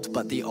old,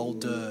 but the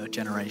older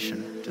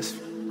generation. Just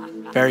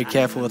very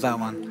careful with that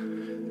one.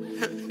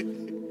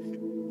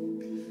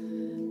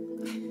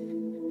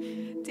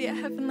 Dear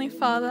Heavenly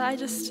Father,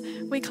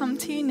 we come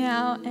to you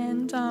now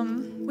and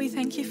we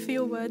thank you for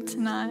your word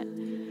tonight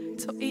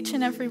to each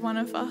and every one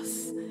of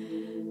us.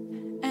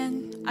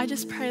 And I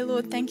just pray,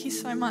 Lord, thank you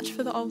so much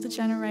for the older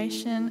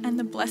generation and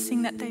the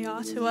blessing that they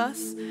are to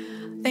us.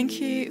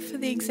 Thank you for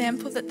the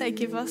example that they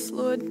give us,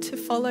 Lord, to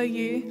follow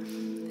you,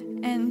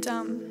 and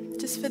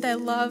just for their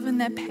love and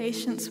their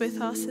patience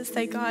with us as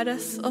they guide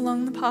us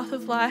along the path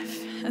of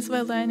life as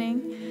we're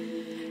learning.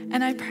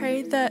 And I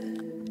pray that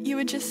you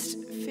would just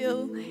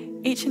fill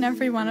each and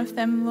every one of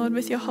them, Lord,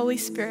 with your Holy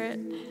Spirit.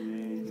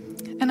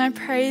 And I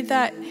pray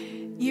that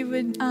you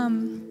would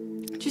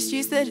just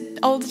use the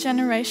older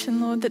generation,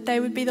 Lord, that they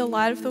would be the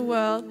light of the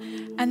world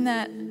and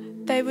that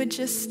they would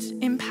just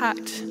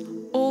impact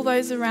all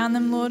those around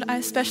them, Lord. I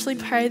especially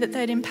pray that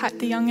they'd impact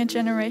the younger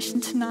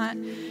generation tonight.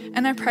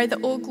 And I pray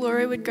that all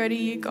glory would go to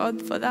you,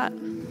 God, for that.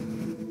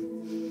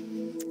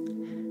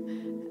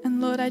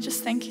 And Lord, I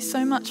just thank you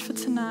so much for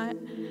tonight.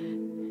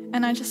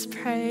 And I just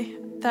pray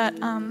that,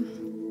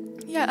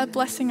 a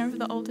blessing over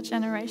the older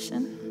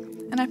generation.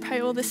 And I pray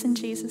all this in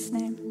Jesus'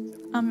 name.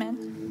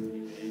 Amen.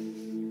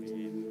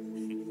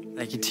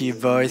 Thank you to you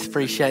both.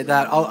 Appreciate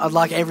that. I'd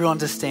like everyone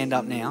to stand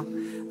up now.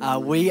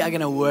 We are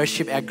going to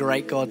worship our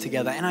great God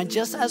together. And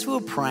as we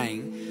were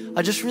praying,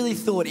 I just really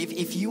thought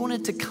if you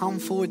wanted to come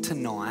forward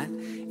tonight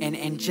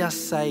and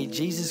just say,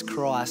 Jesus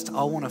Christ,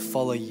 I want to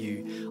follow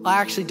you.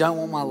 I actually don't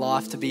want my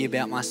life to be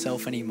about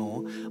myself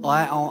anymore.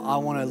 I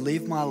want to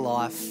live my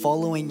life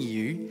following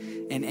you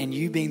and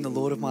you being the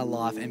Lord of my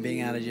life and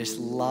being able to just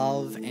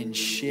love and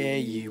share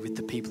you with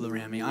the people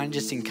around me. I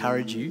just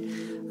encourage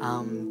you.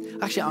 I'm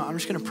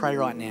just going to pray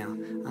right now.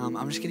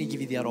 I'm just going to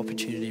give you that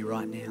opportunity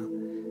right now.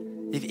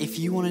 If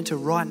you wanted to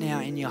right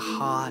now in your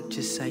heart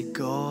just say,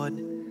 God,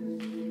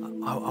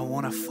 I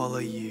want to follow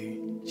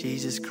you.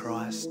 Jesus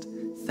Christ,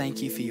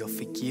 thank you for your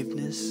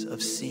forgiveness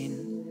of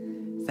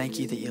sin. Thank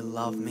you that you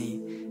love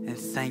me. And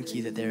thank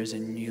you that there is a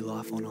new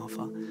life on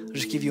offer. I'll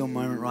just give you a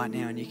moment right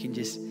now and you can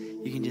just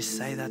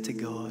say that to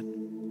God.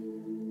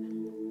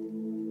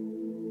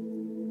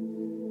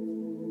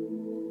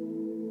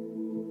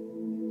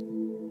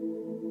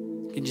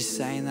 You can just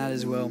say in that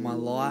as well, my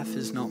life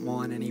is not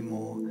mine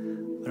anymore,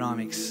 but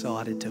I'm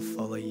excited to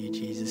follow you,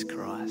 Jesus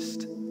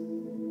Christ.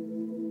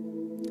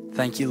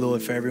 Thank you,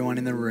 Lord, for everyone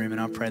in the room,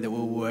 and I pray that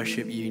we'll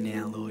worship you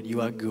now, Lord.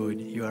 You are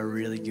good, you are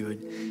really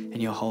good,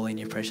 and you're holy in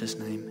your precious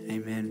name.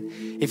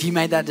 Amen. If you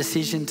made that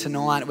decision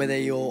tonight, whether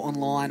you're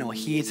online or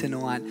here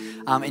tonight,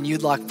 and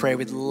you'd like prayer,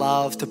 we'd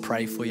love to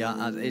pray for you.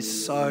 It's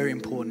so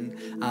important,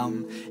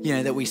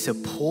 that we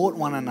support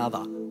one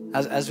another,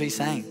 as we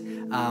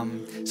sang.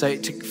 So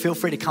feel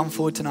free to come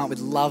forward tonight. We'd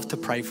love to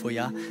pray for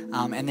you.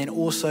 And then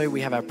also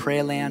we have our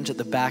prayer lounge at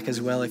the back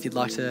as well. If you'd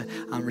like to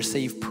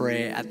receive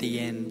prayer at the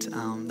end,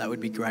 that would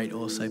be great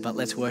also. But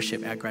let's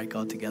worship our great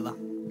God together.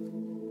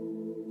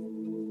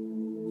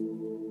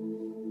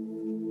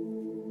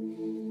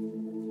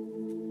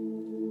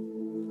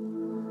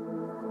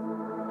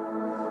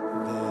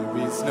 There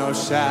is no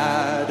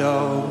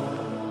shadow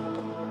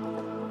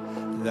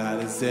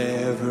that has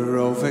ever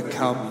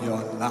overcome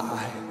your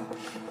life.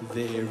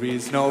 There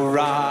is no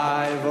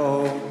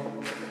rival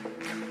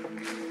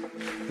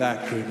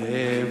that could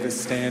ever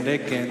stand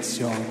against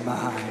your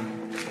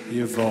mind.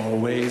 You've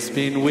always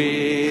been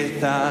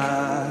with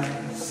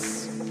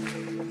us.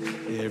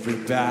 Every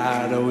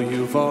battle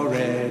you've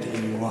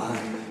already won.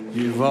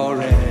 You've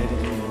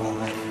already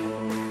won.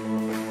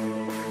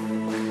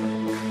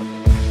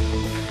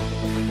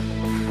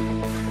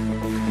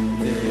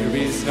 There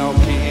is no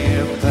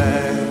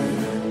killer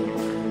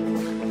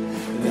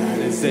that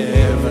has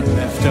ever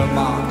left a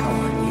mark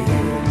on you.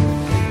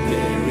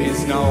 There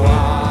is no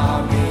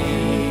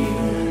army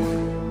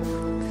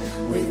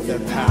with the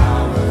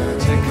power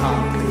to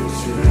conquer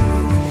truth.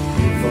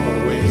 You've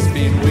always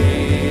been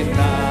with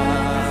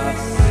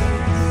us.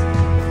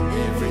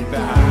 Every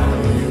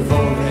battle you've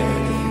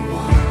already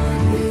won.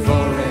 You've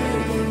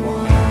already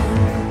won.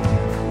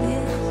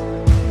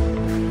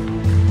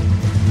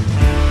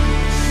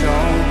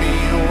 Show me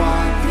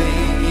one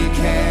thing you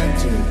can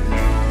do.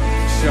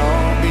 Show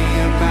me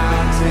a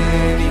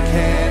mountain he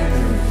can't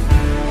move.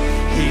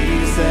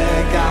 He's the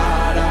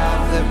God of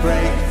the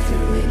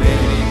breakthrough.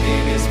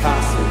 Anything is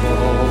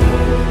possible.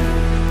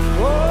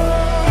 Oh,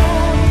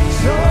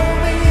 show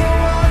me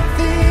one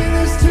thing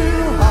that's too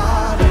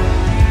hard.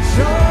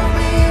 Show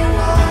me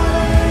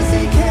waters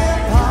he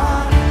can't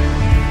part.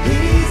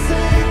 He's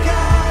the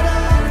God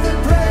of the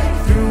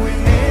breakthrough.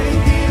 And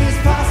anything is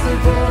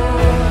possible.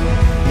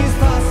 It's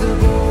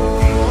possible.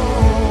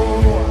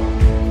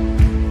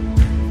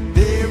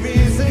 There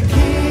is a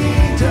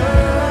kingdom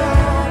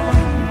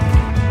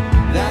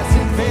that's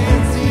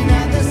advancing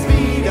at the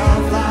speed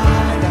of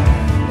light,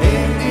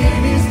 and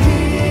in his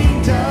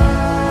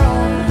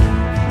kingdom,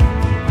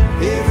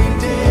 every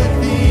dead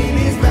thing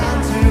is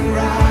bound to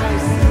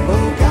rise.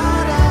 Oh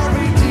God, our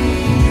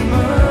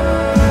Redeemer,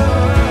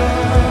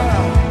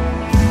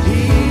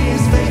 he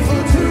is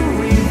faithful to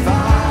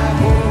revive.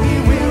 Oh, he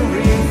will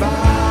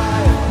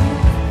revive.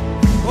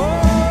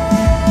 Oh,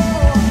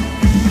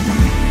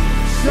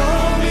 show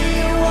me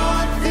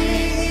one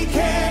thing he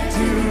can't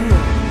do.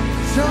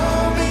 Show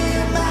me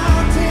a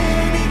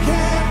mountain he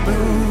can't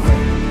move.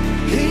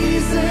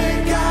 He's the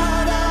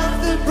God of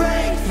the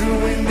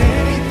breakthrough, and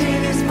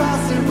anything is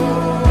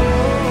possible.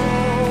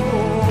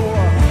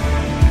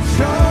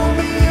 Show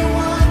me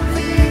one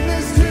thing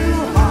that's too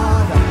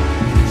hard.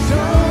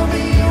 Show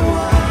me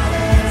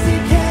waters he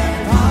can't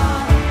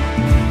part.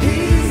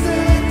 He's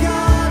the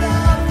God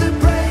of the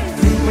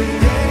breakthrough,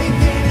 and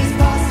anything is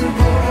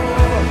possible.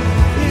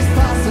 It's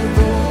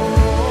possible.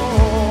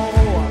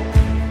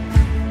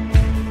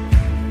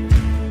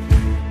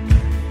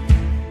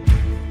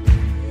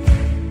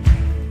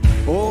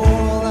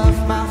 All of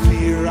my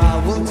fear I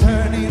will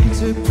turn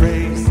into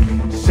praise.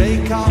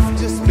 Shake off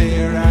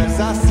despair as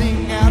I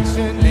sing out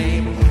your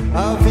name.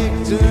 A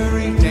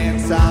victory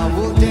dance I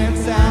will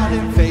dance out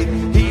in faith.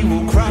 He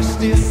will crush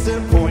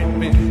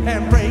disappointment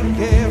and break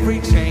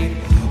every chain.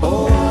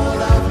 All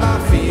of my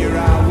fear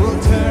I will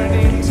turn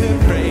into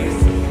praise.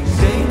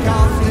 Shake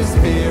off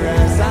despair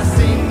as I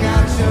sing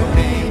out your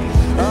name.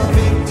 A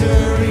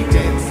victory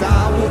dance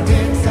I will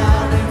dance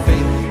out in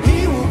faith.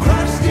 He will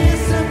crush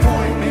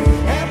disappointment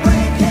and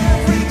break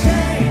every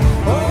chain.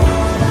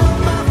 All of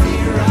my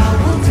fear I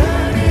will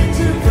turn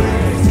into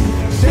praise.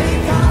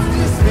 Shake off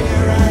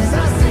despair as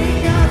I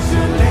sing out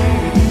your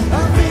name.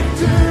 A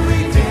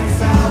victory dance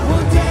I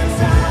will dance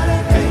out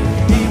in faith.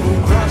 He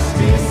will crush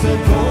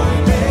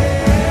disappointment.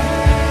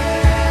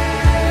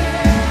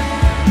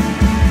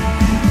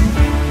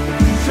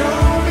 Show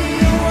me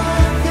one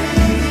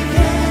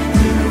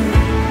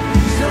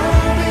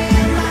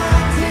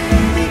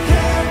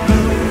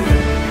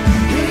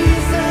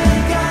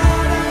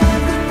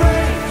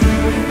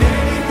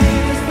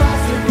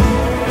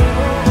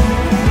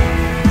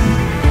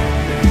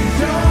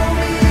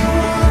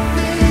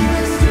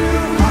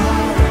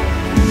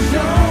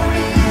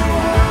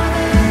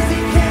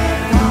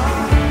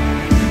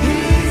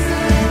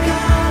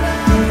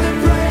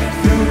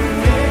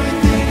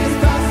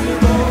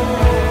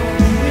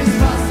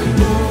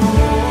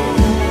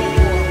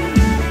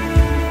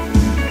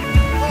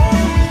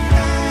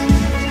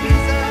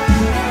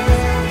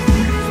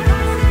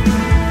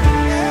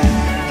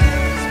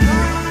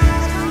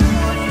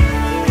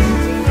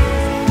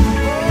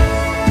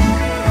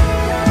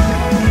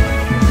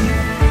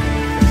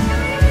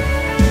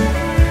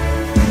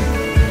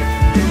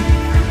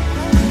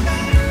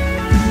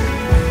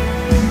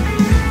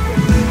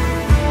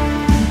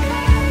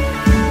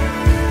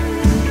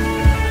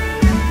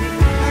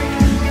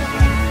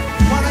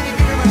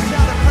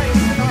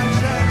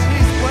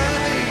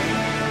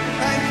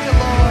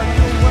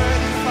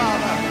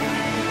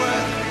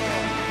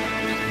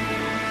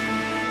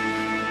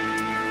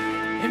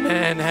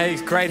Hey,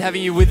 it's great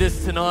having you with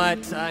us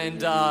tonight,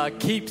 and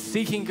keep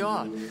seeking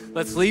God.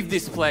 Let's leave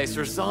this place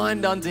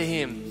resigned unto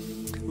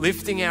Him,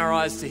 lifting our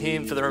eyes to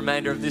Him for the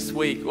remainder of this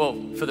week,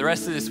 well, for the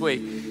rest of this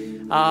week.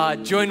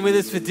 Join with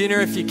us for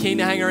dinner if you're keen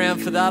to hang around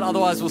for that.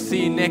 Otherwise, we'll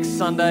see you next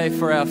Sunday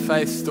for our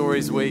Faith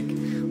Stories week.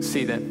 We'll see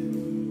you then.